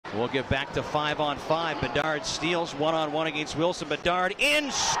We'll get back to 5-on-5. Bedard steals 1-on-1 against Wilson. Bedard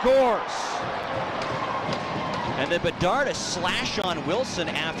scores. And then Bedard a slash on Wilson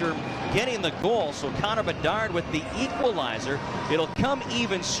after getting the goal. So Connor Bedard with the equalizer. It'll come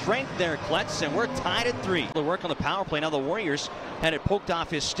even strength there, Klutz, and we're tied at 3. The work on the power play. Now the Warriors had it poked off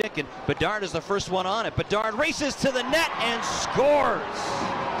his stick, and Bedard is the first one on it. Bedard races to the net and scores.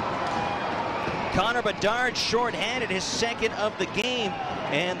 Connor Bedard short-handed, his second of the game,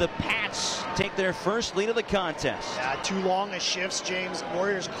 and the Pats take their first lead of the contest. Yeah, too long of shifts, James.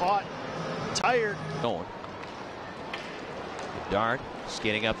 Warriors caught, tired. Going. Bedard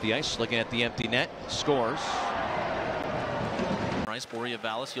skating up the ice, looking at the empty net, scores. Nice, Boria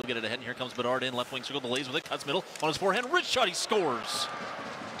Vallis, he'll get it ahead, and here comes Bedard in, left wing circle, delays with it, cuts middle, on his forehand, wrist shot, he scores.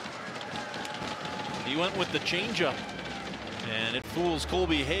 He went with the changeup, and it fools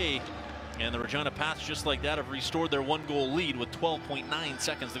Colby Hay. And the Regina Pats, just like that, have restored their 1-goal lead with 12.9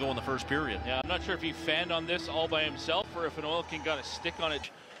 seconds to go in the first period. Yeah, I'm not sure if he fanned on this all by himself or if an Oil King got a stick on it.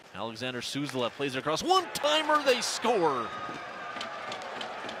 Alexander Suzdalev plays it across. One-timer, they score.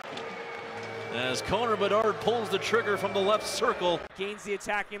 As Connor Bedard pulls the trigger from the left circle. Gains the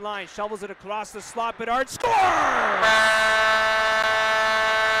attacking line, shovels it across the slot. Bedard scores!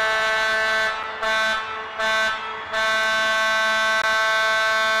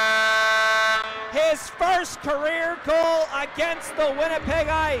 His first career goal against the Winnipeg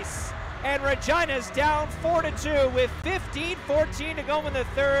Ice. And Regina's down 4-2 with 15-14 to go in the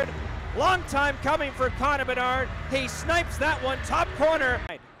third. Long time coming for Connor Bedard. He snipes that one, top corner.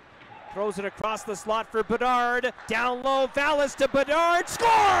 Throws it across the slot for Bedard. Down low, Vallis to Bedard. Scores!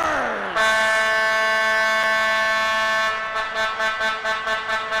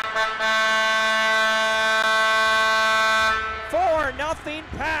 4-0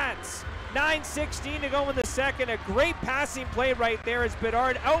 Pats. 9:16 to go in the second. A great passing play right there as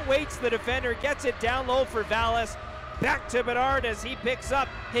Bedard outweights the defender, gets it down low for Vallis. Back to Bedard as he picks up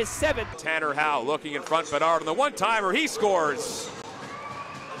his 7th. Tanner Howe looking in front, Bedard on the one-timer, he scores.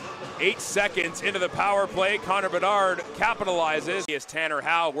 8 seconds into the power play, Connor Bedard capitalizes as Tanner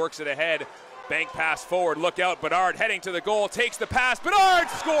Howe works it ahead. Bank pass forward, look out, Bedard heading to the goal, takes the pass, Bedard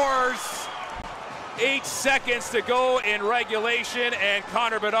scores! 8 seconds to go in regulation, and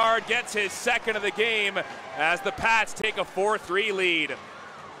Connor Bedard gets his second of the game as the Pats take a 4-3 lead.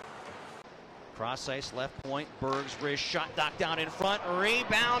 Cross ice, left point, Berg's wrist shot knocked down in front,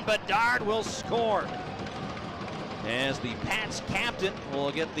 rebound, Bedard will score. As the Pats captain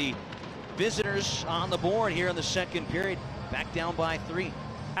will get the visitors on the board here in the second period, back down by 3.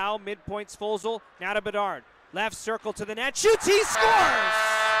 Now midpoint Svolzel, now to Bedard. Left circle to the net, shoots, he scores!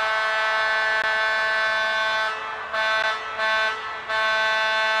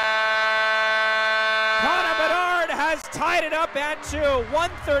 Connor Bedard has tied it up at 2.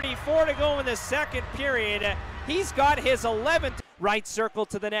 1:34 to go in the second period. He's got his 11th. Right circle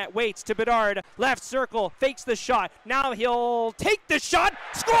to the net, waits to Bedard. Left circle, fakes the shot. Now he'll take the shot,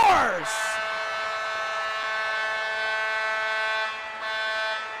 scores!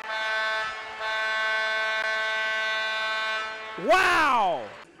 Wow!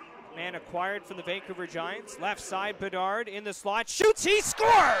 Man acquired from the Vancouver Giants. Left side, Bedard in the slot, shoots, he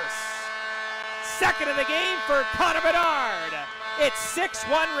scores! Second of the game for Connor Bedard. It's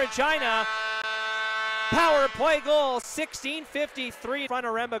 6-1 Regina. Power play goal, 16:53.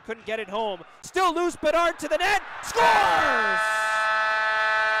 Front-Aremba couldn't get it home. Still loose, Bedard to the net, scores!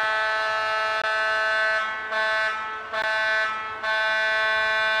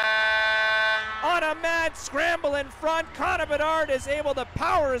 On a mad scramble in front, Connor Bedard is able to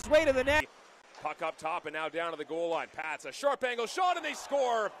power his way to the net. Puck up top and now down to the goal line. Pats a sharp angle shot and they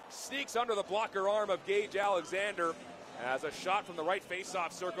score. Sneaks under the blocker arm of Gage Alexander. As a shot from the right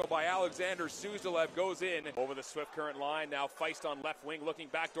face-off circle by Alexander Suzdalev goes in. Over the Swift Current line, now Feist on left wing, looking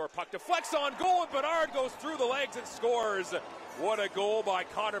backdoor puck deflects on goal, and Bedard goes through the legs and scores. What a goal by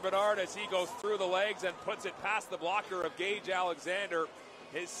Connor Bedard as he goes through the legs and puts it past the blocker of Gage Alexander.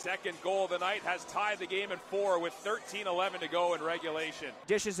 His second goal of the night has tied the game at 4 with 13:11 to go in regulation.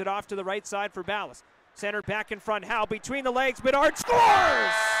 Dishes it off to the right side for Vallis. Centered back in front, Howe between the legs, Bedard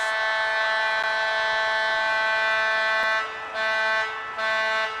scores!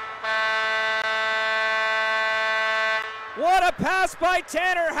 What a pass by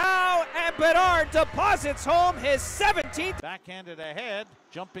Tanner Howe, and Bedard deposits home his 17th. Backhanded ahead,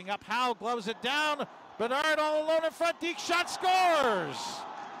 jumping up, Howe gloves it down. Bedard all alone in front, deep shot, scores!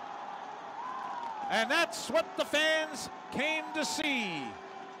 And that's what the fans came to see.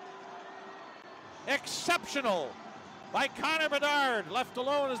 Exceptional by Connor Bedard, left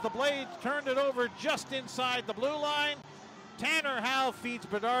alone as the Blades turned it over just inside the blue line. Tanner Howe feeds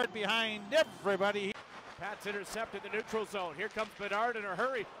Bedard behind everybody. Pats intercept in the neutral zone. Here comes Bedard in a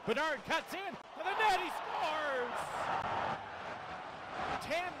hurry. Bedard cuts in to the net. He scores!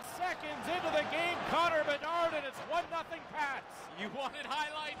 10 seconds into the game, Connor Bedard, and it's 1-0 Pats. You wanted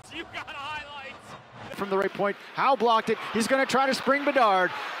highlights, you got highlights. From the right point, Howe blocked it. He's going to try to spring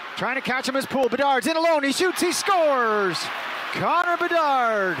Bedard. Trying to catch him as Poole. Bedard's in alone. He shoots. He scores. Connor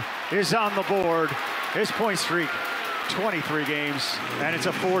Bedard is on the board. His point streak, 23 games, and it's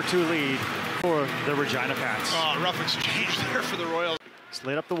a 4-2 lead for the Regina Pats. Oh, rough exchange there for the Royals.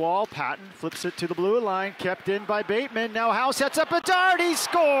 Slid up the wall. Patton flips it to the blue line. Kept in by Bateman. Now Howe sets up Bedard. He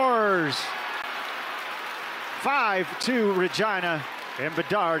scores. 5-2 Regina, and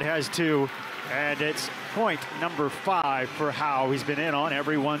Bedard has 2. And it's point number 5 for Howe. He's been in on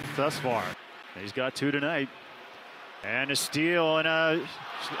every one thus far. He's got 2 tonight. And a steal and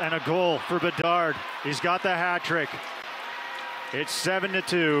a goal for Bedard. He's got the hat trick. It's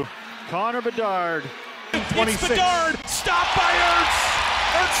 7-2. Connor Bedard. 26. It's Bedard, stopped by Ernst.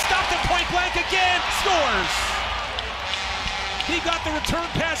 Ernst stopped at point blank again, scores. He got the return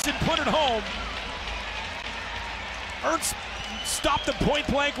pass and put it home. Ernst stopped at point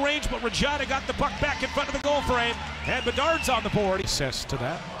blank range, but Regina got the puck back in front of the goal frame, and Bedard's on the board. Access to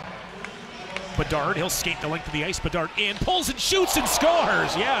that. Bedard, he'll skate the length of the ice. Bedard in, pulls and shoots and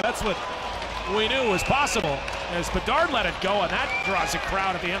scores. Yeah, that's what we knew was possible as Bedard let it go, and that draws a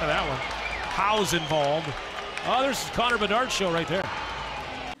crowd at the end of that one. Howe's involved. Oh, there's Connor Bedard's show right there.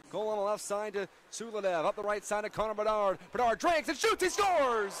 Goal on the left side to Suledev. Up the right side to Connor Bedard. Bedard drinks and shoots. He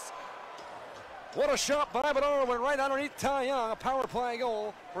scores! What a shot by Bedard. Went right underneath Ty Young. A power play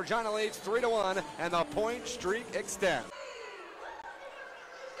goal. Regina leads 3-1, and the point streak extends.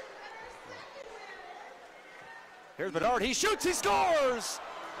 Here's Bedard. He shoots. He scores!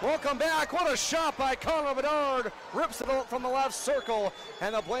 Welcome back. What a shot by Connor Bedard. Rips it out from the left circle,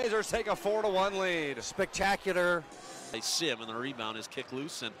 and the Blazers take a 4-1 lead. Spectacular. They sim, and the rebound is kicked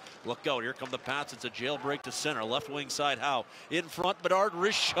loose, and look out, here come the Pats. It's a jailbreak to center, left wing side. Howe in front, Bedard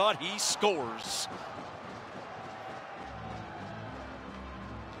wrist shot, he scores.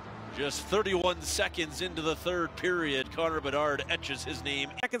 Just 31 seconds into the third period, Connor Bedard etches his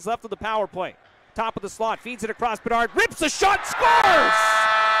name. Seconds left of the power play. Top of the slot, feeds it across Bedard, rips the shot, scores!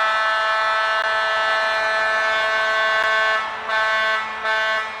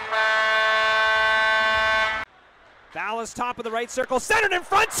 Dallas, top of the right circle, centered in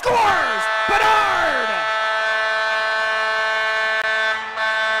front, scores! Bedard!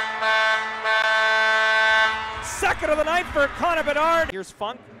 Second of the night for Connor Bedard. Here's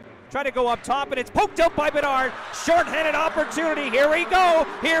Funk, try to go up top, and it's poked out by Bedard. Short-handed opportunity, here we go,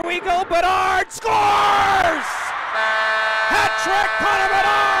 Bedard scores! Hat trick, Connor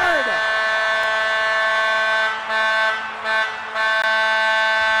Bedard!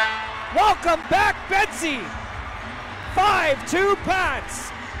 Welcome back, Betsy! 5-2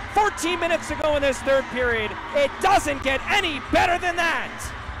 Pats. 14 minutes to go in this third period. It doesn't get any better than that.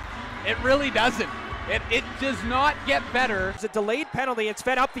 It really doesn't. It does not get better. It's a delayed penalty. It's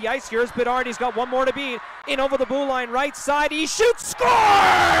fed up the ice. Here's Bedard. He's got one more to beat. In over the blue line, right side. He shoots,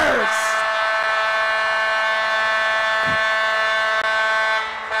 scores!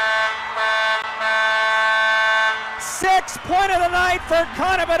 Sixth point of the night for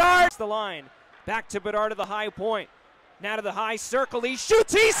Connor Bedard. The line. Back to Bedard to the high point. Now to the high circle, he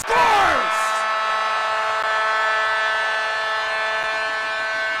shoots, he scores!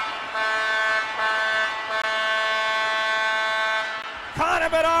 Connor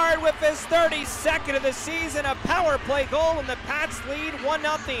Bedard with his 32nd of the season, a power play goal, and the Pats lead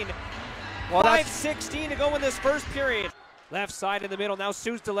 1-0. Well, 5:16 to go in this first period. Left side in the middle, now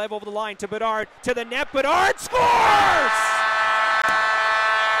Suzdalev over the line to Bedard, to the net, Bedard scores!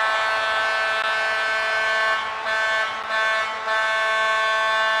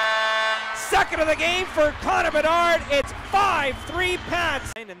 Second of the game for Connor Bedard. It's 5-3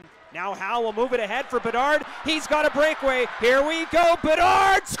 Pats. And now Howe will move it ahead for Bedard. He's got a breakaway. Here we go.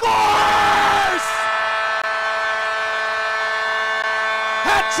 Bedard scores!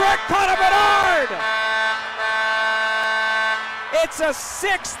 Hat trick, Connor Bedard! It's a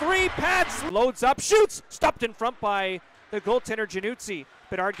 6-3 Pats. Loads up, shoots. Stopped in front by the goaltender Januzzi.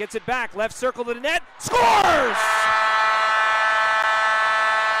 Bedard gets it back. Left circle to the net. Scores!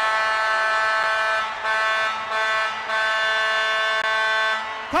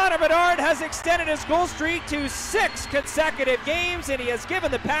 Connor Bedard has extended his goal streak to 6 consecutive games, and he has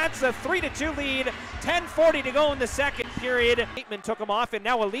given the Pats a 3-2 lead. 10:40 to go in the second period. Bateman took him off, and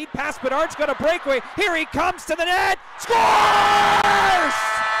now a lead pass. Bedard's got a breakaway. Here he comes to the net. Scores!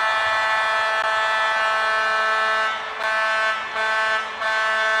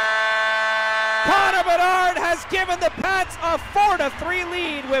 Connor Bedard has given the Pats a 4-3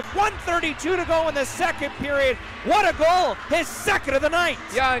 lead with 1:32 to go in the second period. What a goal, his second of the night.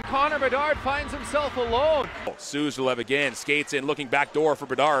 Yeah, and Connor Bedard finds himself alone. Suzdalev again skates in, looking back door for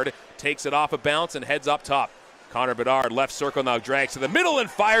Bedard, takes it off a bounce and heads up top. Connor Bedard, left circle now, drags to the middle and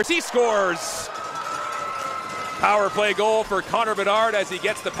fires. He scores! Power play goal for Connor Bedard as he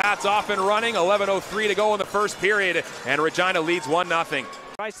gets the Pats off and running. 11:03 to go in the first period, and Regina leads 1-0.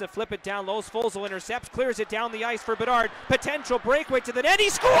 Tries to flip it down low. Svolzel intercepts, clears it down the ice for Bedard. Potential breakaway to the net. He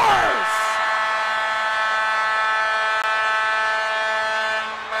scores!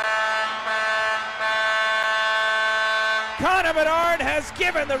 Connor Bedard has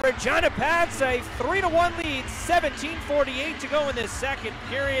given the Regina Pats a 3-1 lead. 17:48 to go in this second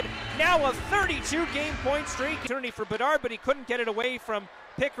period. Now a 32-game point streak. Opportunity for Bedard, but he couldn't get it away from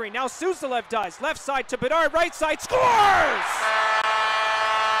Pickering. Now Suzdalev does. Left side to Bedard. Right side. Scores!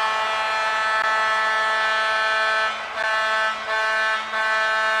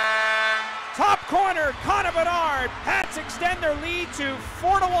 Top corner, Connor Bedard. Pats extend their lead to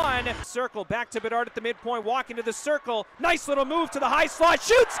 4-1. Circle back to Bedard at the midpoint, walking to the circle. Nice little move to the high slot.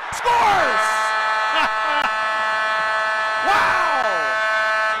 Shoots, scores! Wow!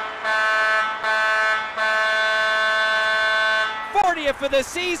 40th of the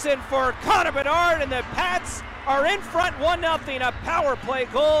season for Connor Bedard, and the Pats are in front 1-0. A power play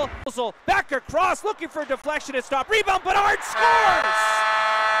goal. Back across, looking for a deflection to stop. Rebound, Bedard scores!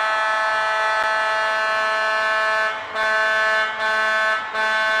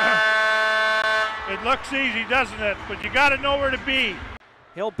 It looks easy, doesn't it? But you got to know where to be.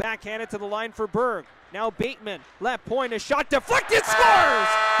 He'll backhand it to the line for Berg. Now Bateman, left point, a shot deflected, scores!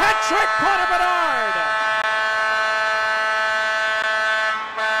 Hat trick, Connor Bedard!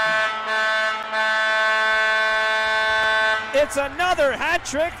 It's another hat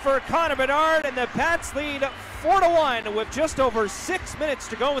trick for Connor Bedard, and the Pats lead 4-1 with just over 6 minutes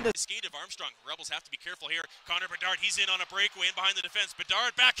to go in the skate of Armstrong. Rebels have to be careful here. Connor Bedard, he's in on a breakaway in behind the defense.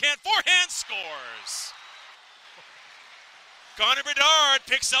 Bedard, backhand, forehand, scores. Connor Bedard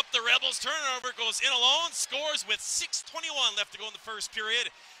picks up the Rebels' turnover, goes in alone, scores with 6:21 left to go in the first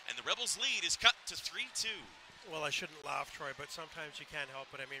period, and the Rebels' lead is cut to 3-2. Well, I shouldn't laugh, Troy, but sometimes you can't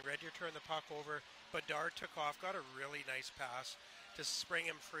help it. I mean, Red Deer turned the puck over. Bedard took off, got a really nice pass to spring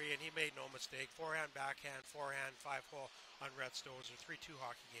him free, and he made no mistake. Forehand, backhand, forehand, 5-hole on Red Stones. A 3-2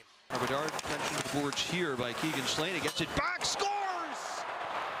 hockey game. Bedard crunching the boards here by Keegan Slane. He gets it back, scores!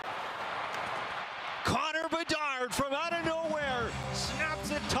 Connor Bedard from out of nowhere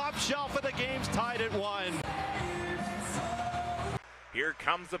snaps it top shelf, and the game's tied at 1. Here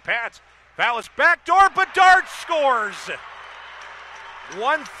comes the Pats. Vallis backdoor, Bedard scores!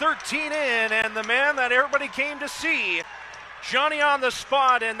 1:13 in, and the man that everybody came to see, Johnny on the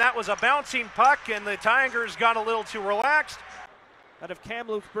spot, and that was a bouncing puck, and the Tigers got a little too relaxed. Out of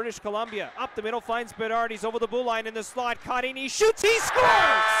Kamloops, British Columbia, up the middle finds Bedard. He's over the blue line in the slot, caught in, he shoots, he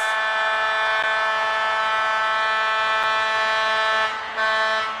scores!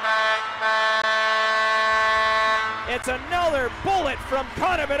 It's another bullet from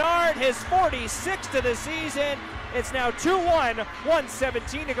Connor Bedard, his 46th of the season. It's now 2-1,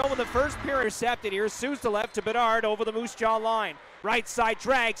 1:17 to go in the first period. Intercepted here, Suzdalev to Bedard over the Moose Jaw line. Right side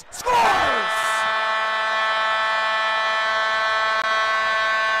drags, scores!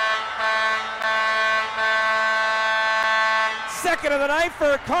 Second of the night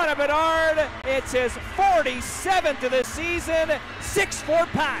for Connor Bedard. It's his 47th of the season. 6-4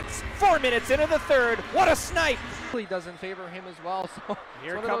 Pats. 4 minutes into the third. What a snipe! Doesn't favor him as well. So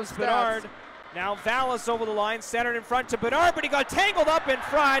here comes Bedard. Now Vallis over the line, centered in front to Bedard, but he got tangled up in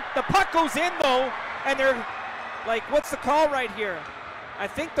front. The puck goes in though, and they're like, what's the call right here? I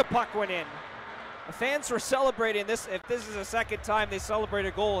think the puck went in. The fans were celebrating this. If this is the second time they celebrate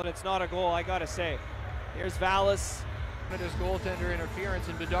a goal and it's not a goal, I gotta say. Here's Vallis. His goaltender interference,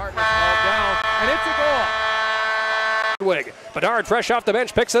 and Bedard was hauled down, and it's a goal. Ludwig. Bedard, fresh off the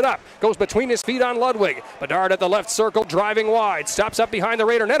bench, picks it up. Goes between his feet on Ludwig. Bedard at the left circle, driving wide. Stops up behind the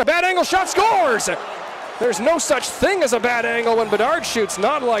Raider net. A bad angle shot, scores! There's no such thing as a bad angle when Bedard shoots.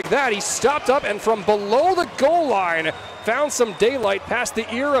 Not like that. He stopped up and from below the goal line found some daylight past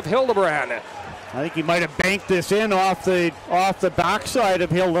the ear of Hildebrand. I think he might have banked this in off the backside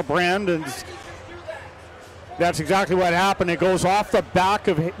of Hildebrand, and that's exactly what happened. It goes off the back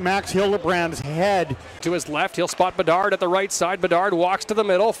of Max Hildebrand's head. To his left, he'll spot Bedard at the right side. Bedard walks to the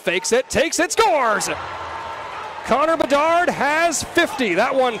middle, fakes it, takes it, scores! Connor Bedard has 50.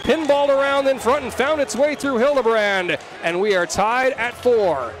 That one pinballed around in front and found its way through Hildebrand, and we are tied at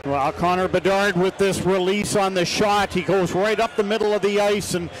 4. Well, Connor Bedard with this release on the shot, he goes right up the middle of the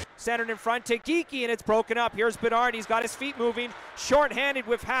ice and Centered in front to Geekie, and it's broken up. Here's Bedard. He's got his feet moving. Short-handed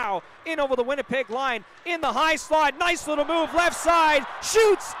with Howe. In over the Winnipeg line. In the high slot. Nice little move. Left side.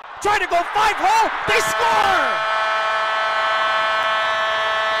 Shoots. Trying to go 5-hole. They score!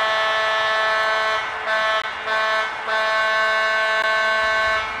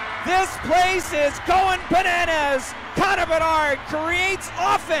 This place is going bananas. Connor Bedard creates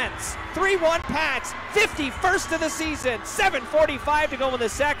offense. 3-1 Pats, 51st of the season. 7:45 to go in the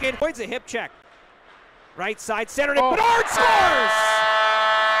second. Points a hip check. Right side center, and Bedard scores!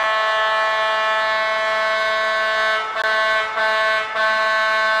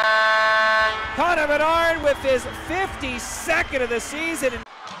 Connor Bedard with his 52nd of the season.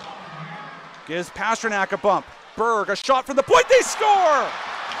 Gives Pastrnak a bump. Berg, a shot from the point. They score!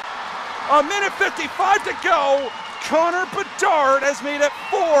 A minute 55 to go. Connor Bedard has made it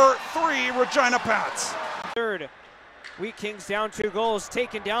 4-3 Regina Pats. Third. Wheat Kings down 2 goals,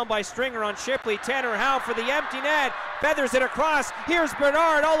 taken down by Stringer on Shipley. Tanner Howe for the empty net. Feathers it across. Here's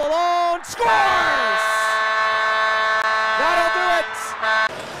Bedard all alone. Scores! That'll do it.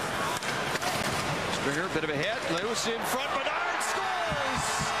 Stringer, bit of a hit. Loose in front. Bedard scores!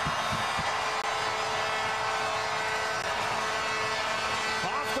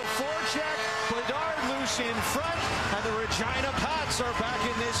 Off the forecheck. Bedard loose in front. And the Regina Pats are back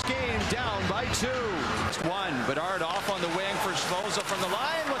in this game, down by 2. It's 1. Bedard off on the wing for Svoza from the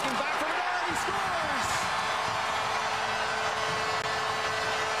line. Looking back for Bedard. He scores!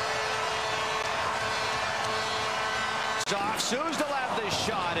 Soft. Suzdalev this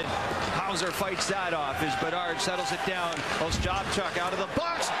shot, and Hauser fights that off as Bedard settles it down. Ostapchuk out of the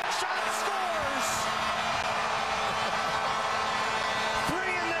box. Shot scores! 3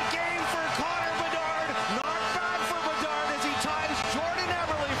 in the game for Connor Bedard. Not bad for Bedard as he ties Jordan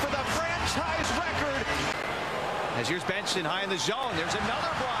Eberle for the franchise record. As here's Benson high in the zone. There's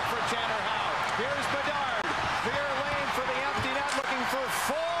another block for Tanner Howe. Here's Bedard. Clear lane for the empty net, looking for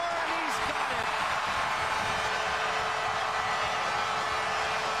 4, and he's got it.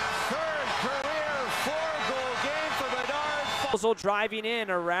 Third career 4-goal game for Bedard. Driving in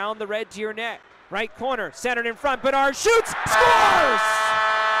around the red deer net. Right corner, centered in front. Bedard shoots, scores!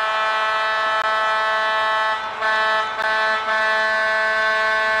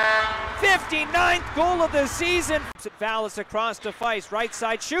 '59th goal of the season. Vallis across to Feist. Right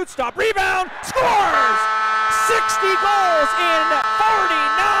side shoot, stop, rebound, scores! 60 goals in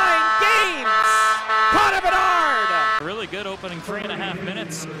 49 games. Connor Bedard. Really good opening 3.5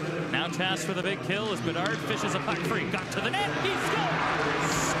 minutes. Now tasked for the big kill as Bedard fishes a puck free. Got to the net. He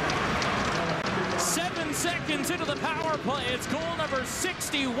scores! 7 seconds into the power play. It's goal number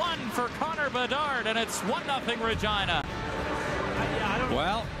 61 for Connor Bedard, and it's 1-0 Regina.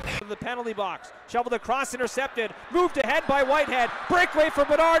 Well, the penalty box. Shoveled across, intercepted. Moved ahead by Whitehead. Breakaway for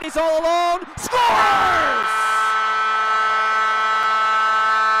Bedard. He's all alone. Scores!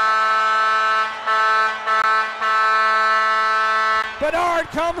 Bedard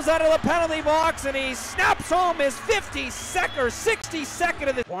comes out of the penalty box and he snaps home his 52nd or 62nd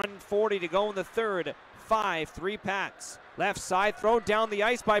of the 1:40 to go in the third. 5-3 Pats. Left side thrown down the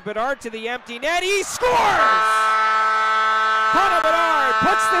ice by Bedard to the empty net. He scores! Connor Bedard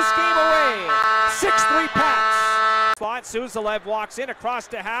puts this game away. 6-3 Pats. Slot, Suzdalev walks in across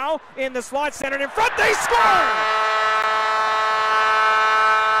to Howe. In the slot, centered in front. They score!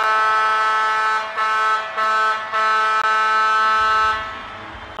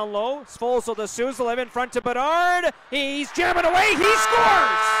 Down low, Svozil to Suzdalev in front to Bedard. He's jamming away. He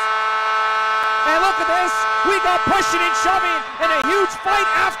scores! And look at this. We got pushing and shoving and a huge fight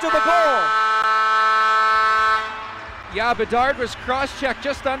after the goal. Yeah, Bedard was cross-checked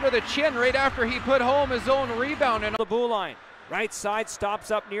just under the chin right after he put home his own rebound. And the blue line. Right side stops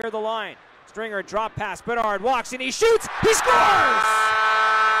up near the line. Stringer drop pass. Bedard walks and he shoots. He scores!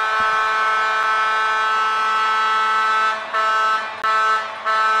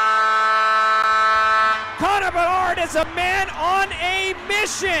 Connor Bedard is a man on a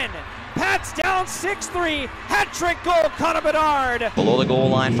mission. Pats down 6-3. Hat-trick goal, Connor Bedard. Below the goal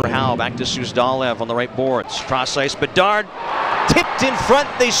line for Howe. Back to Suzdalev on the right boards. Cross ice, Bedard tipped in front.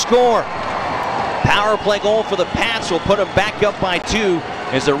 They score. Power play goal for the Pats will put them back up by 2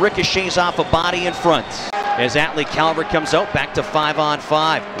 as the ricochets off a body in front. As Atlee Calvert comes out, back to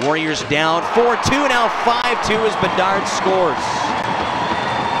 5-on-5. Warriors down 4-2. Now 5-2 as Bedard scores.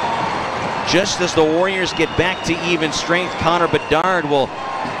 Just as the Warriors get back to even strength, Connor Bedard will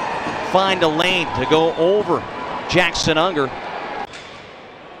find a lane to go over Jackson Unger.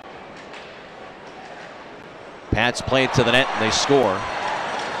 Pats played to the net and they score.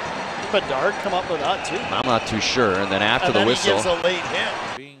 Bedard come up with that too? I'm not too sure. And then after the whistle, he gives a late hit.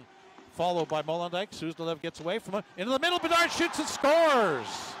 Being followed by Molendyk. Suzdalev gets away from him. Into the middle, Bedard shoots and scores.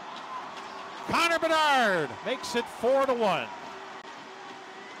 Connor Bedard makes it 4-1.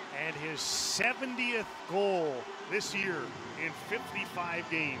 And his 70th goal this year in 55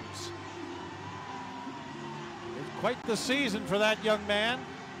 games. It's quite the season for that young man.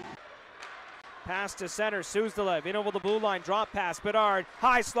 Pass to center, Suzdalev in over the blue line, drop pass, Bedard,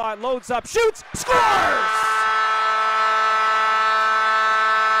 high slot, loads up, shoots, scores!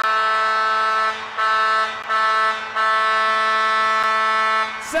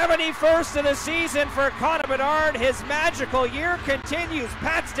 71st of the season for Connor Bedard. His magical year continues.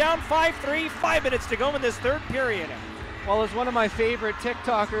 Pats down 5-3, 5 minutes to go in this third period. Well, as one of my favorite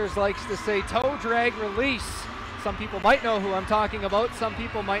TikTokers likes to say, toe drag release. Some people might know who I'm talking about, some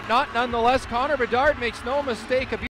people might not. Nonetheless, Connor Bedard makes no mistake.